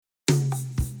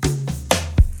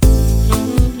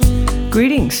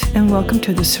Greetings and welcome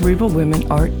to the Cerebral Women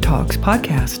Art Talks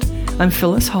podcast. I'm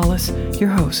Phyllis Hollis, your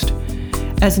host.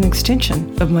 As an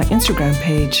extension of my Instagram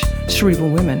page, Cerebral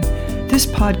Women, this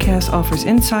podcast offers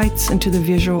insights into the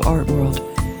visual art world.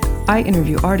 I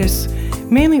interview artists,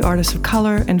 mainly artists of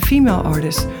color and female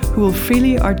artists, who will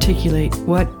freely articulate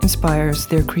what inspires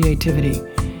their creativity.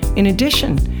 In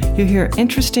addition, you'll hear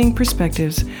interesting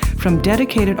perspectives from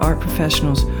dedicated art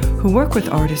professionals who work with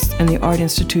artists and the art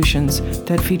institutions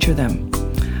that feature them.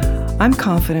 I'm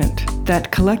confident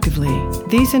that collectively,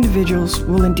 these individuals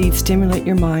will indeed stimulate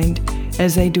your mind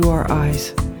as they do our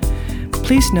eyes.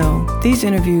 Please know these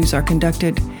interviews are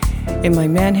conducted in my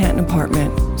Manhattan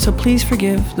apartment, so please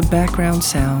forgive the background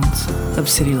sounds of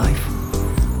city life.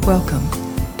 Welcome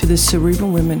to the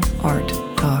Cerebral Women Art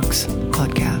Talks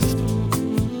podcast.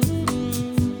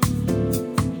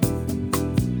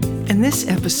 In this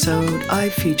episode, I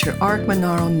feature Ark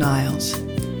Manaro-Niles.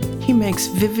 He makes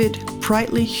vivid,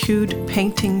 brightly hued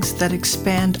paintings that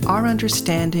expand our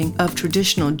understanding of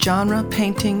traditional genre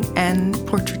painting and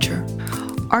portraiture.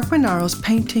 Ark Manaro's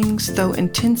paintings, though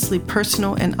intensely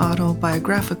personal and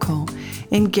autobiographical,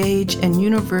 engage in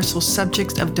universal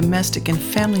subjects of domestic and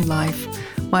family life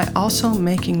while also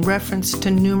making reference to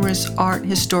numerous art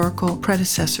historical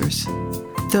predecessors.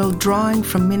 Though drawing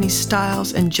from many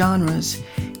styles and genres,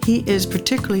 he is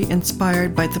particularly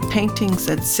inspired by the paintings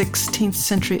that 16th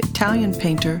century Italian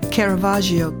painter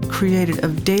Caravaggio created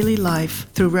of daily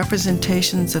life through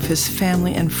representations of his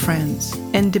family and friends,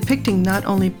 and depicting not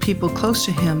only people close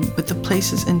to him, but the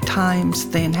places and times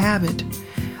they inhabit.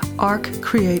 Ark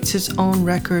creates his own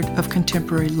record of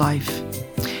contemporary life.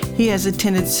 He has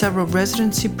attended several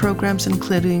residency programs,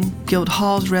 including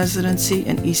Guildhall's residency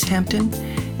in East Hampton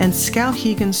and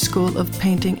Skowhegan's School of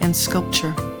Painting and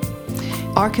Sculpture.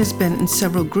 Ark has been in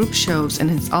several group shows and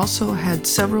has also had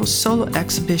several solo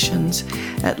exhibitions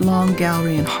at Long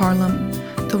Gallery in Harlem,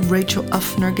 the Rachel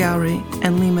Uffner Gallery,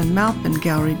 and Lehman Maupin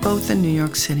Gallery, both in New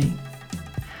York City.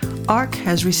 Ark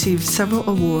has received several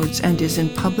awards and is in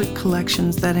public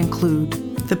collections that include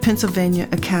the Pennsylvania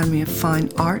Academy of Fine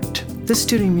Art, the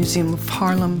Studio Museum of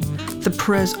Harlem, the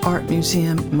Perez Art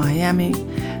Museum in Miami,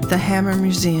 the Hammer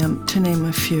Museum, to name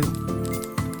a few.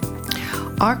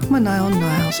 Ark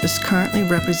Manaro-Niles is currently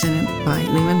represented by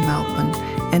Lehman Maupin,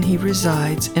 and he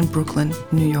resides in Brooklyn,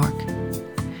 New York.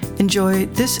 Enjoy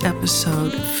this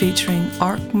episode featuring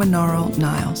Ark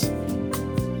Manaro-Niles.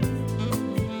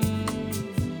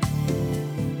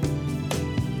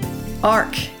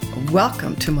 Ark,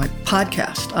 welcome to my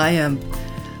podcast. I am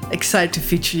excited to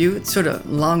feature you. It's sort of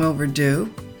long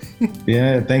overdue.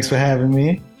 Yeah, thanks for having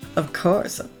me. Of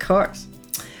course.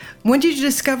 When did you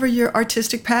discover your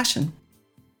artistic passion?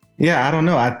 Yeah, I don't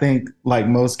know. I think like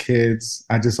most kids,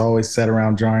 I just always sat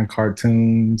around drawing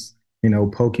cartoons,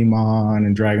 Pokemon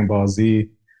and Dragon Ball Z.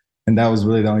 And that was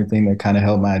really the only thing that kind of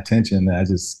held my attention. I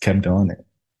just kept doing it.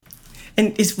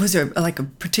 And was there like a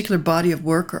particular body of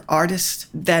work or artist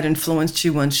that influenced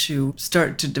you once you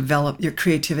started to develop your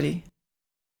creativity?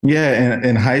 Yeah,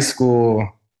 in high school,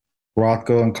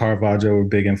 Rothko and Caravaggio were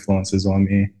big influences on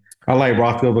me. I like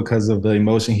Rothko because of the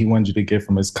emotion he wanted you to get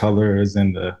from his colors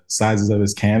and the sizes of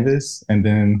his canvas. And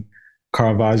then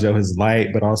Caravaggio, his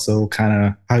light, but also kind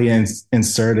of how he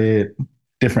inserted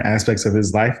different aspects of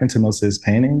his life into most of his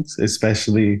paintings,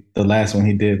 especially the last one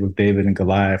he did with David and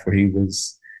Goliath, where he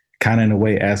was kind of in a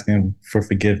way asking for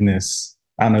forgiveness.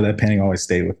 I don't know, that painting always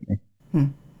stayed with me.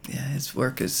 Yeah, his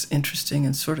work is interesting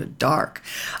and sort of dark.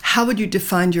 How would you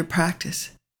define your practice?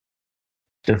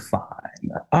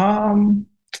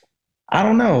 I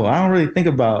don't know. I don't really think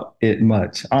about it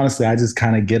much. Honestly, I just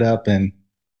kind of get up and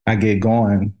I get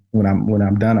going. When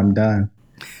I'm done, I'm done.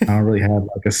 I don't really have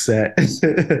like a set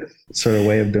sort of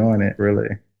way of doing it, really.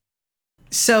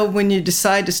 So when you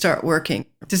decide to start working,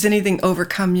 does anything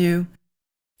overcome you?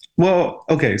 Well,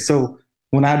 okay. So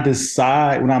when I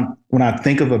decide, when I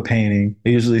think of a painting,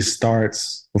 it usually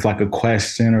starts with like a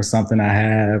question or something I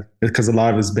have, because a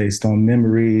lot of it's based on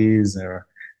memories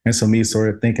and so me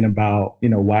sort of thinking about,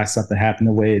 why something happened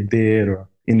the way it did, or,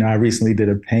 I recently did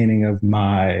a painting of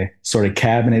my sort of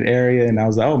cabinet area and I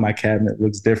was like, oh, my cabinet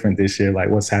looks different this year. Like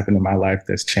what's happened in my life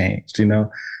that's changed,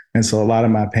 And so a lot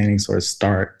of my paintings sort of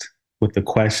start with the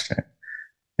question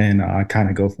and I kind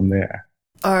of go from there.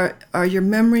 Are your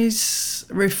memories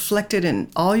reflected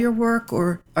in all your work,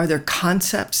 or are there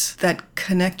concepts that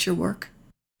connect your work?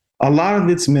 A lot of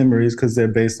it's memories because they're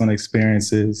based on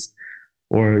experiences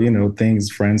or, things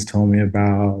friends told me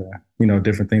about,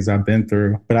 different things I've been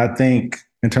through. But I think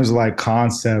in terms of like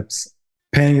concepts,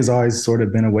 painting has always sort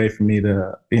of been a way for me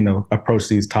to, approach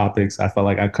these topics I felt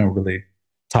like I couldn't really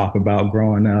talk about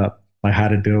growing up, like how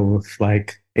to deal with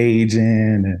like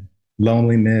aging and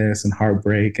loneliness and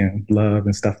heartbreak and love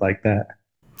and stuff like that.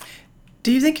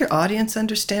 Do you think your audience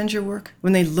understands your work?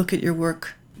 When they look at your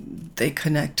work, they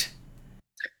connect?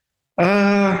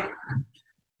 Uh,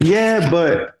 yeah,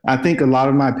 but I think a lot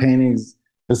of my paintings,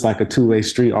 it's like a two-way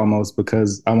street almost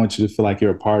because I want you to feel like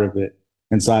you're a part of it.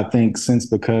 And so I think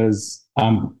because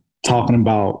I'm talking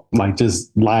about like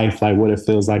just life, like what it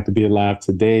feels like to be alive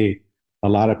today, a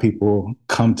lot of people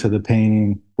come to the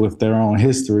painting with their own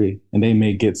history and they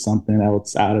may get something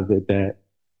else out of it that,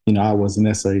 I wasn't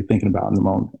necessarily thinking about in the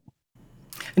moment.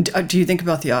 And do you think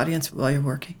about the audience while you're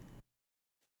working?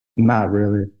 Not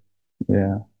really.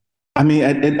 Yeah. I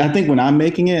mean, I think when I'm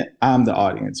making it, I'm the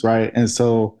audience, right? And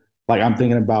so, like, I'm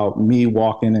thinking about me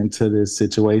walking into this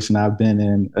situation I've been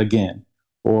in again,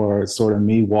 or sort of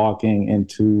me walking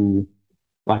into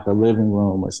like a living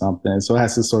room or something. So it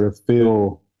has to sort of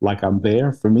feel like I'm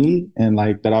there for me, and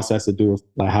like that also has to do with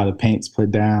like how the paint's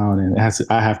put down, and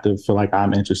I have to feel like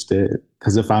I'm interested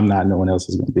because if I'm not, no one else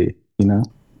is going to be,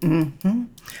 Mm-hmm.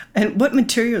 And what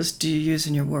materials do you use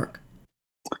in your work?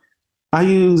 I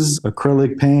use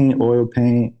acrylic paint, oil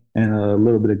paint, and a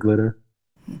little bit of glitter.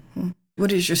 Mm-hmm. What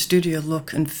does your studio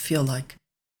look and feel like?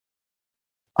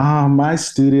 My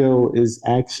studio is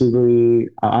actually,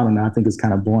 I don't know, I think it's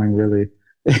kind of boring, really.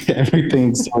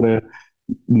 Everything's sort of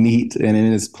neat and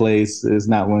in its place. It's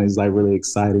not one of these like really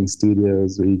exciting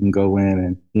studios where you can go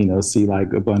in and, see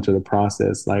like a bunch of the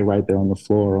process, like right there on the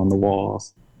floor, on the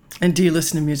walls. And do you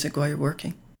listen to music while you're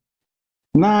working?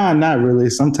 Nah, not really.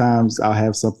 Sometimes I'll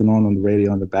have something on the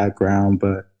radio in the background,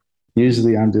 but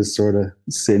usually I'm just sort of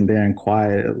sitting there and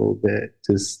quiet a little bit,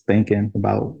 just thinking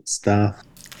about stuff.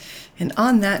 And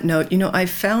on that note, I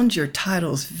found your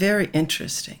titles very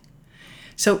interesting.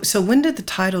 So when did the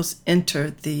titles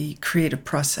enter the creative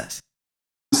process?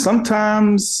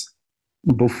 Sometimes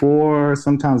before,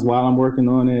 sometimes while I'm working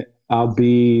on it, I'll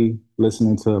be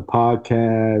listening to a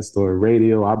podcast or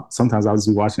radio. Sometimes I'll just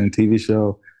be watching a TV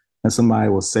show and somebody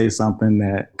will say something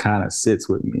that kind of sits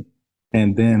with me.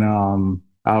 And then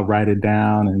I'll write it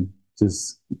down and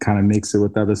just kind of mix it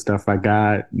with other stuff I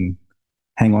got and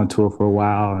hang on to it for a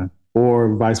while.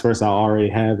 Or vice versa, I already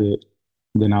have it,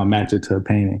 then I'll match it to a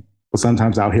painting. But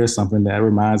sometimes I'll hear something that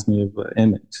reminds me of an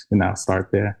image and I'll start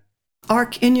there.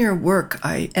 Ark, in your work,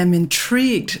 I am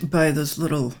intrigued by those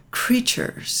little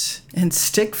creatures and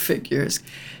stick figures.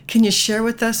 Can you share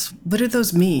with us, what do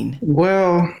those mean?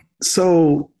 Well,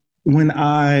 so when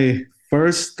I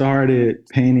first started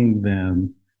painting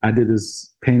them, I did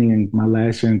this painting in my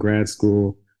last year in grad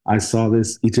school. I saw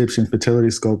this Egyptian fertility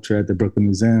sculpture at the Brooklyn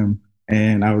Museum,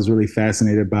 and I was really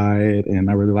fascinated by it. And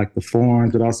I really liked the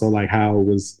forms, but also like how it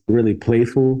was really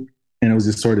playful. And it was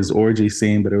just sort of this orgy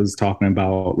scene, but it was talking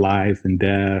about life and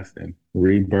death and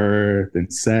rebirth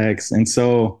and sex. And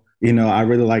so, I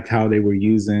really liked how they were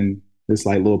using this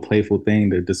like little playful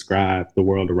thing to describe the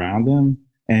world around them.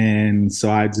 And so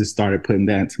I just started putting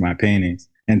that into my paintings.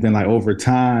 And then like over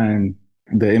time,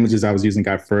 the images I was using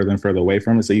got further and further away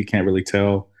from it. So you can't really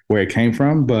tell where it came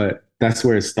from, but that's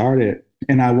where it started.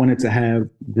 And I wanted to have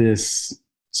this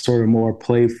sort of more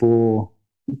playful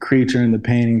creature in the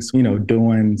paintings,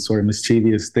 doing sort of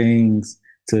mischievous things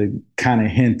to kind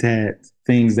of hint at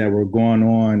things that were going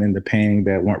on in the painting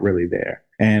that weren't really there.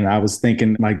 And I was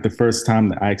thinking like the first time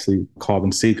that I actually called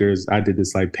them seekers, I did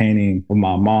this like painting with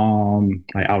my mom,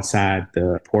 like outside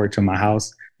the porch of my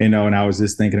house, and I was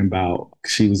just thinking about,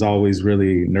 she was always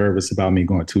really nervous about me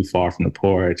going too far from the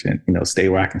porch and, stay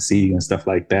where I can see you and stuff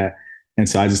like that. And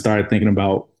so I just started thinking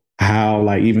about how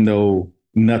like, even though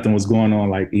nothing was going on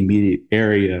like immediate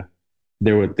area,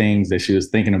 there were things that she was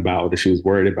thinking about, that she was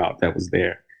worried about, that was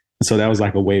there. And so that was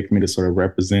like a way for me to sort of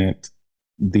represent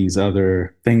these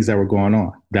other things that were going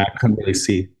on that I couldn't really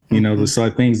see, so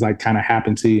things like kind of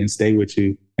happen to you and stay with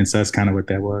you. And so that's kind of what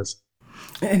that was.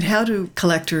 And how do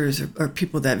collectors or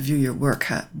people that view your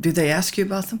work, do they ask you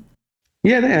about them?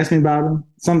 Yeah, they ask me about them.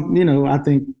 Some, I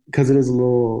think because it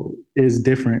is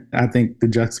different. I think the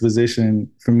juxtaposition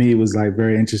for me was like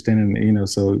very interesting and,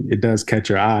 so it does catch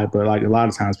your eye, but like a lot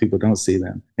of times people don't see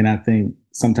them. And I think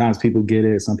sometimes people get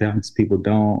it, sometimes people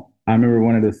don't. I remember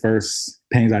one of the first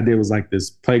paintings I did was like this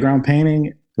playground painting.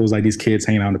 It was like these kids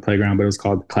hanging out in the playground, but it was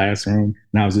called The Classroom.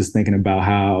 And I was just thinking about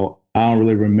how I don't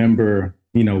really remember,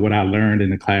 what I learned in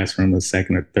the classroom the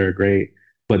second or third grade.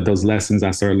 But those lessons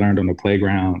I sort of learned on the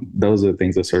playground, those are the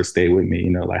things that sort of stay with me,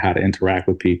 like how to interact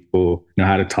with people,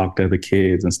 how to talk to other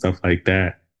kids and stuff like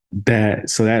that.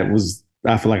 So that was,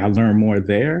 I feel like I learned more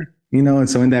there, and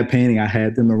so in that painting, I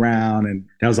had them around. And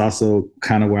that was also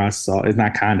kind of where I saw, it's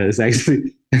not kind of,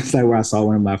 it's like where I saw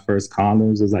one of my first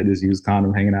condoms. It was like this used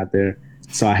condom hanging out there.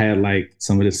 So I had like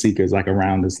some of the seekers like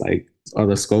around this like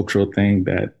other sculptural thing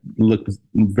that looked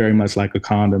very much like a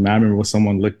condom. I remember when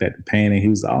someone looked at the painting, he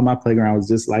was, oh, my playground was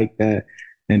just like that.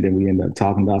 And then we end up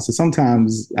talking about. So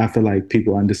sometimes I feel like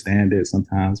people understand it,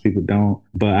 sometimes people don't.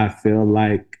 But I feel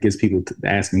like it gets people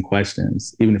asking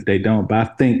questions, even if they don't. But I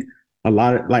think a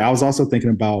lot of like I was also thinking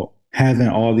about having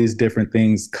all these different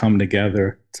things come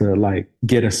together to like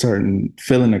get a certain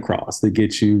feeling across to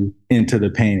get you into the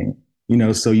painting. You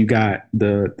know, so you got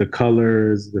the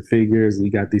colors, the figures,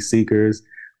 you got these seekers,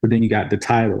 but then you got the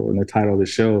title and the title of the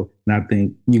show. And I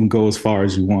think you can go as far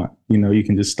as you want. You know, you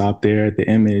can just stop there at the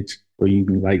image or you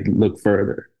can like look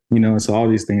further, you know, and so all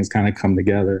these things kind of come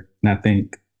together. And I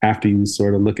think after you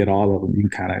sort of look at all of them, you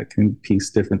kind of can piece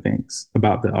different things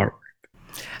about the art.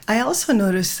 I also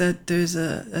noticed that there's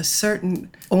a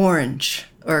certain orange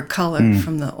or color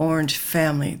from the orange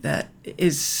family that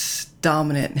is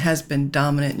dominant and has been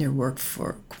dominant in your work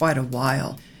for quite a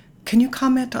while. Can you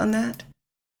comment on that?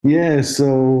 Yeah,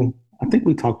 so I think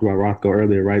we talked about Rothko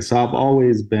earlier, right? So I've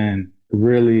always been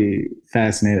really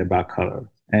fascinated about color.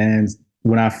 And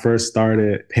when I first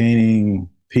started painting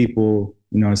people,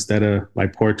 you know, instead of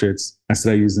like portraits,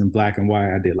 instead of using black and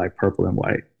white, I did like purple and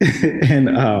white. And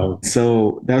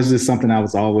so that was just something I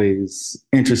was always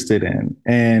interested in.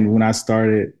 And when I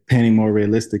started painting more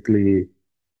realistically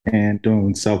and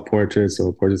doing self portraits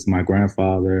or portraits of my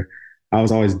grandfather, I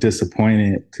was always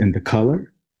disappointed in the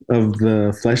color of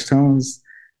the flesh tones.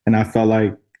 And I felt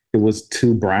like it was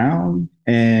too brown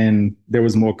and there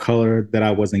was more color that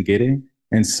I wasn't getting.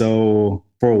 And so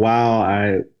for a while,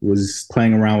 I was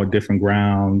playing around with different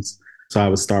grounds. So I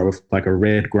would start with like a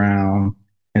red ground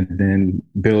and then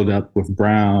build up with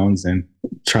browns and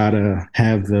try to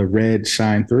have the red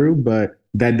shine through. But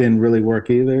that didn't really work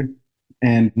either.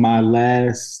 And my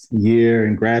last year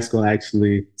in grad school, I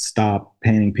actually stopped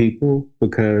painting people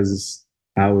because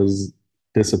I was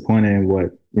disappointed in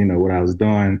what I was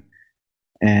doing.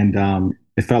 And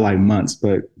it felt like months,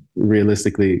 but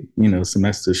realistically,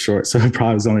 semester's short. So it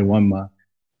probably was only 1 month.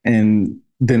 And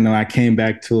then when I came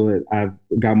back to it, I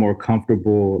got more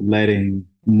comfortable letting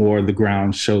more of the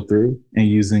ground show through and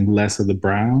using less of the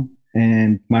brown.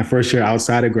 And my first year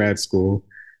outside of grad school,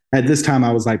 at this time,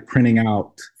 I was like printing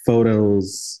out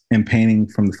photos and painting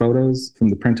from the photos from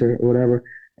the printer or whatever.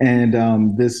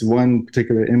 And this one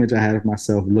particular image I had of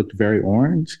myself looked very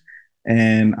orange.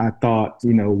 And I thought,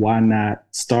 why not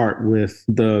start with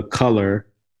the color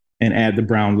and add the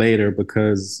brown later,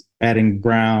 because adding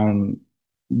brown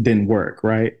didn't work,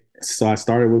 right? So I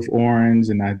started with orange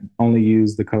and I only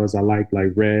used the colors I liked,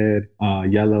 like red,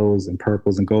 yellows, and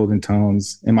purples and golden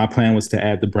tones. And my plan was to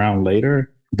add the brown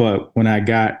later. But when I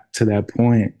got to that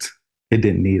point, it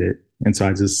didn't need it. And so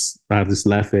I just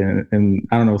left it. And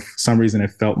I don't know, for some reason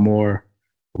it felt more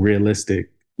realistic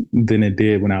than it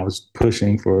did when I was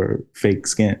pushing for fake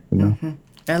skin, Mm-hmm.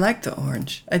 I like the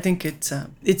orange. I think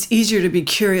it's easier to be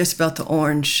curious about the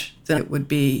orange than it would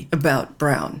be about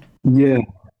brown. Yeah.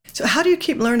 So how do you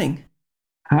keep learning?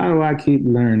 How do I keep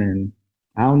learning?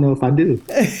 I don't know if I do.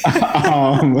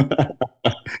 um,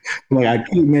 like I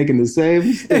keep making the same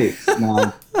mistakes.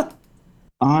 Now,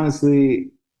 honestly,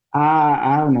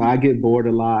 I don't know. I get bored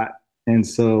a lot. And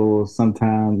so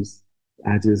sometimes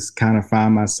I just kind of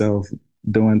find myself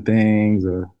doing things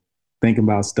or thinking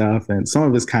about stuff. And some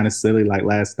of it's kind of silly. Like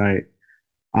last night,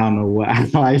 I don't know what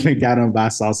how I even got on, but I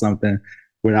saw something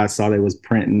where I saw they was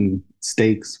printing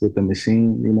steaks with the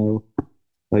machine,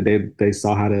 like they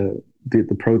saw how to do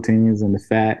the proteins and the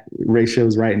fat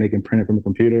ratios right, and they can print it from a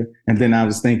computer. And then I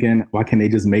was thinking, why can't they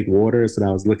just make water? So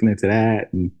I was looking into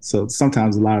that. And so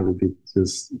sometimes a lot of it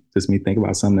is just me think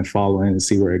about something and follow in and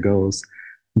see where it goes.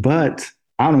 But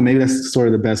I don't know, maybe that's sort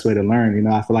of the best way to learn.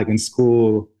 I feel like in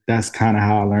school, that's kind of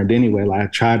how I learned anyway. Like I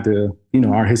tried to,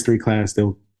 our history class,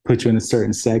 they'll put you in a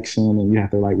certain section and you have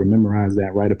to like memorize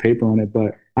that, write a paper on it.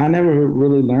 But I never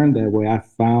really learned that way. I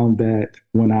found that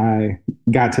when I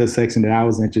got to a section that I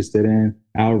was interested in,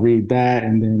 I'll read that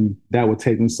and then that would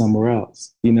take me somewhere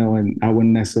else, and I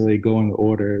wouldn't necessarily go in the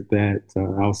order that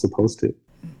I was supposed to.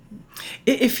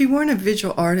 If you weren't a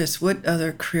visual artist, what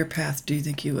other career path do you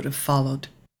think you would have followed?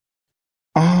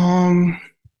 I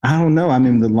don't know. I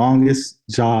mean, the longest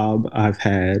job I've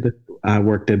had, I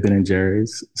worked at Ben and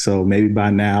Jerry's. So maybe by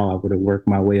now I would have worked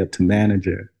my way up to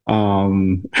manager.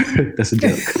 That's a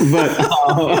joke. But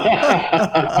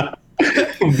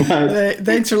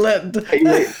Thanks for letting.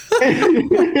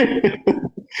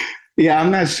 Yeah,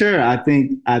 I'm not sure. I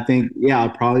think, yeah, I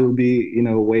probably would be,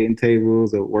 waiting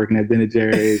tables or working at Ben and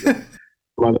Jerry's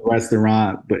or the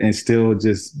restaurant, and still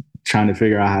just trying to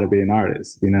figure out how to be an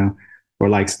artist, or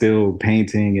like still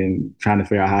painting and trying to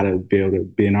figure out how to be able to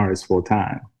be an artist full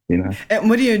time, you know? And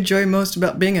what do you enjoy most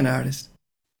about being an artist?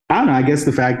 I don't know. I guess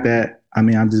the fact that, I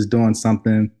mean, I'm just doing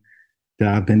something that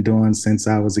I've been doing since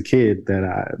I was a kid that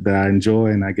I enjoy,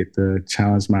 and I get to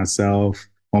challenge myself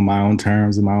on my own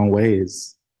terms and my own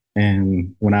ways.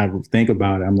 And when I think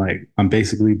about it, I'm like, I'm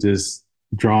basically just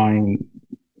drawing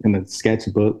in a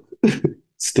sketchbook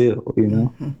still, you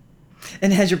know? Mm-hmm.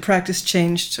 And has your practice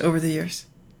changed over the years?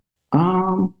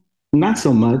 Not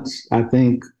so much. I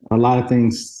think a lot of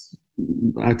things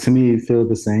to me feel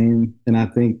the same. And I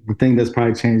think the thing that's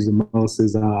probably changed the most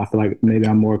is I feel like maybe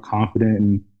I'm more confident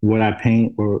in what I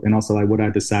paint and also like what I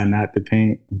decide not to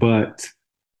paint. But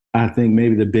I think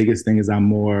maybe the biggest thing is I'm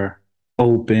more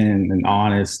open and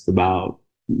honest about,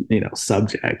 you know,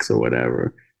 subjects or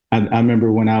whatever. I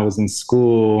remember when I was in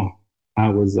school, I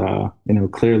was, you know,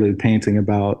 clearly painting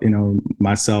about, you know,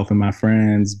 myself and my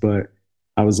friends, but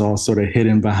I was all sort of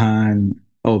hidden behind,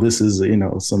 oh, this is, you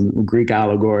know, some Greek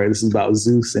allegory. This is about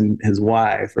Zeus and his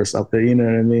wife or something, you know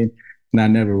what I mean? And I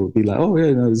never would be like, oh,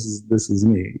 yeah, no, this is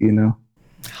me, you know?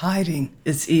 Hiding.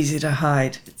 It's easy to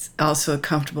hide. It's also a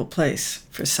comfortable place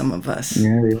for some of us.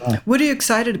 Yeah. What are you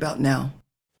excited about now?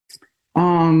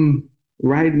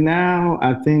 Right now,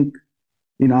 I think,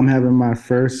 you know, I'm having my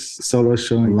first solo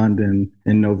show in London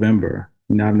in November.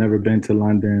 You know, I've never been to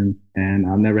London and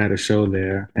I've never had a show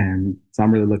there. And so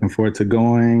I'm really looking forward to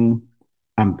going.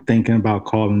 I'm thinking about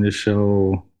calling this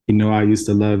show, You Know, I Used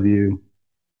to Love You,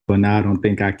 but now I don't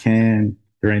think I can.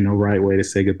 There ain't no right way to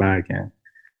say goodbye again.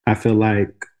 I feel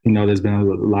like, you know, there's been a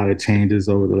lot of changes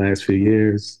over the last few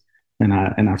years. And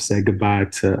I've said goodbye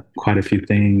to quite a few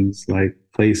things like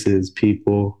places,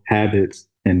 people, habits.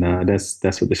 And that's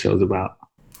what the show's about.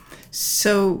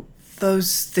 So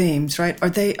those themes, right? Are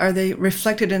they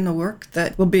reflected in the work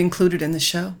that will be included in the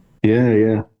show?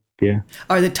 Yeah.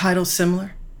 Are the titles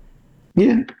similar?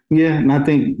 Yeah. And I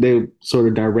think they sort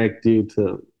of direct you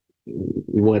to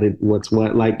what's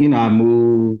what. Like, you know, I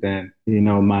moved and, you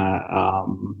know,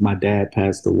 my dad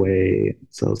passed away.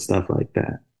 So stuff like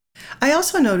that. I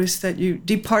also noticed that you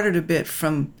departed a bit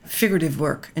from figurative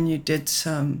work and you did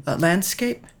some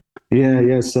landscape.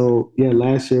 Yeah. So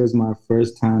last year was my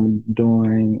first time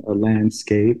doing a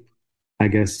landscape, I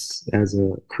guess, as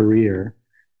a career.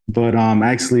 But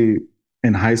actually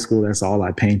in high school, that's all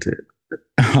I painted.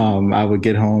 I would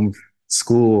get home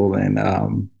school and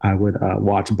I would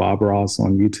watch Bob Ross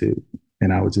on YouTube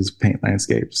and I would just paint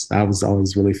landscapes. I was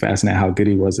always really fascinated how good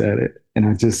he was at it. And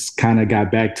I just kind of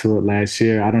got back to it last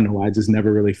year. I don't know. I just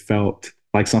never really felt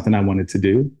like something I wanted to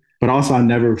do. But also I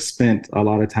never spent a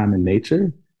lot of time in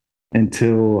nature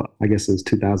until I guess it was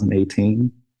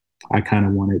 2018. I kind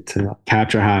of wanted to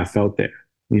capture how I felt there,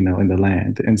 you know, in the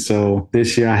land. And so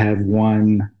this year I have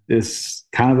one, this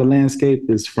kind of a landscape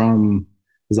is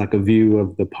like a view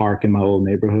of the park in my old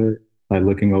neighborhood, like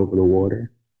looking over the water.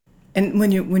 And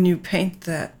when you paint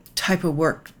that type of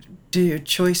work,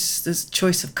 does this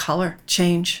choice of color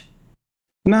change?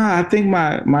 No, I think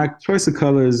my choice of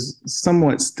colors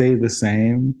somewhat stay the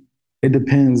same. It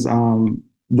depends.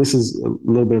 This is a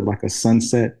little bit of like a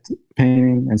sunset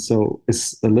painting, and so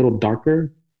it's a little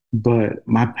darker, but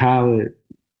my palette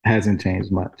hasn't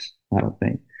changed much, I don't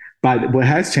think. But what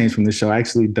has changed from the show, I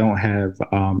actually don't have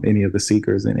any of the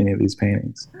seekers in any of these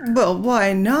paintings. Well,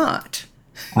 why not?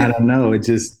 I don't know. It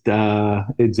just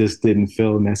didn't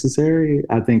feel necessary.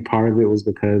 I think part of it was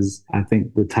because I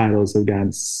think the titles have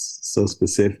gotten so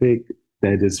specific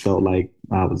that it just felt like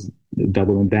I was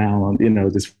doubling down on, you know,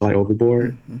 just like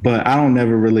overboard. Mm-hmm. But I'm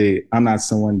not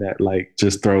someone that like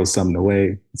just throws something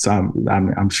away. So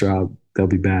I'm sure they'll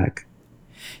be back.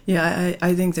 Yeah,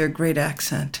 I think they're a great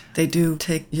accent. They do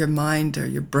take your mind or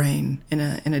your brain in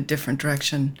a different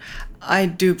direction. I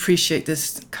do appreciate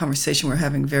this conversation we're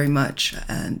having very much,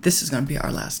 and this is going to be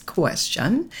our last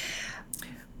question.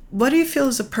 What do you feel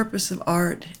is the purpose of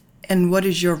art, and what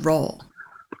is your role?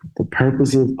 The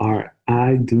purpose of art,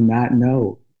 I do not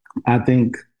know. I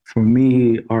think for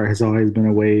me, art has always been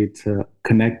a way to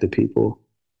connect to people.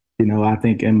 You know, I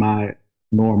think in my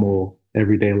normal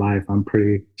everyday life, I'm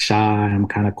pretty shy, I'm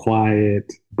kind of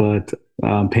quiet, but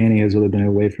painting has really been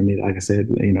a way for me, like I said,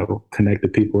 you know, connect to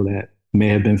people that may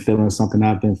have been feeling something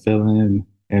I've been feeling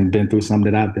and been through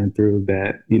something that I've been through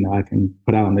that, you know, I can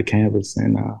put out on the canvas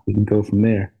and we can go from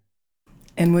there.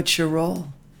 And what's your role?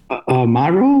 My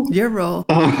role? Your role.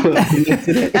 As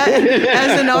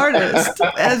an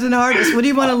artist, what do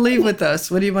you want to leave with us?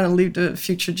 What do you want to leave to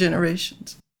future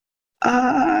generations?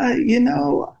 You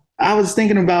know, I was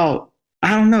thinking about,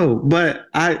 I don't know, but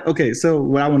so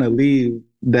what I want to leave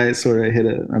that sort of hit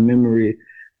a memory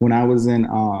when I was in,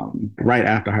 right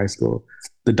after high school,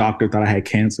 the doctor thought I had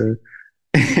cancer.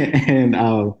 And I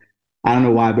don't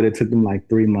know why, but it took them like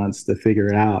 3 months to figure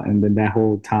it out. And then that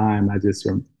whole time, I just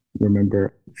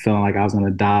remember feeling like I was going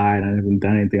to die and I haven't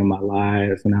done anything in my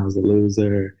life and I was a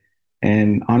loser.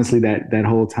 And honestly, that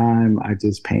whole time I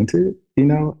just painted, you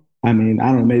know? I mean, I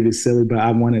don't know, maybe it's silly, but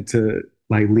I wanted to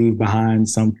like leave behind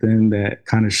something that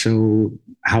kind of showed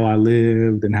how I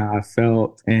lived and how I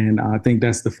felt. And I think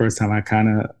that's the first time I kind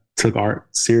of took art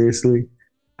seriously.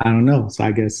 I don't know. So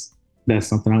I guess that's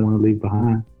something I want to leave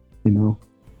behind, you know?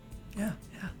 Yeah.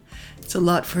 It's a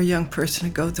lot for a young person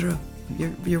to go through.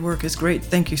 Your work is great.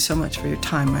 Thank you so much for your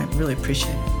time. I really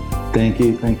appreciate it. Thank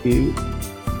you.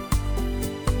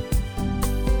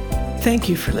 Thank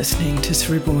you for listening to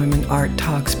Cerebral Women Art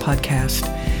Talks podcast.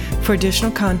 For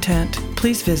additional content,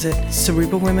 please visit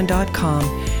cerebralwomen.com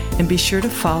and be sure to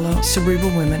follow Cerebral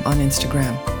Women on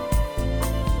Instagram.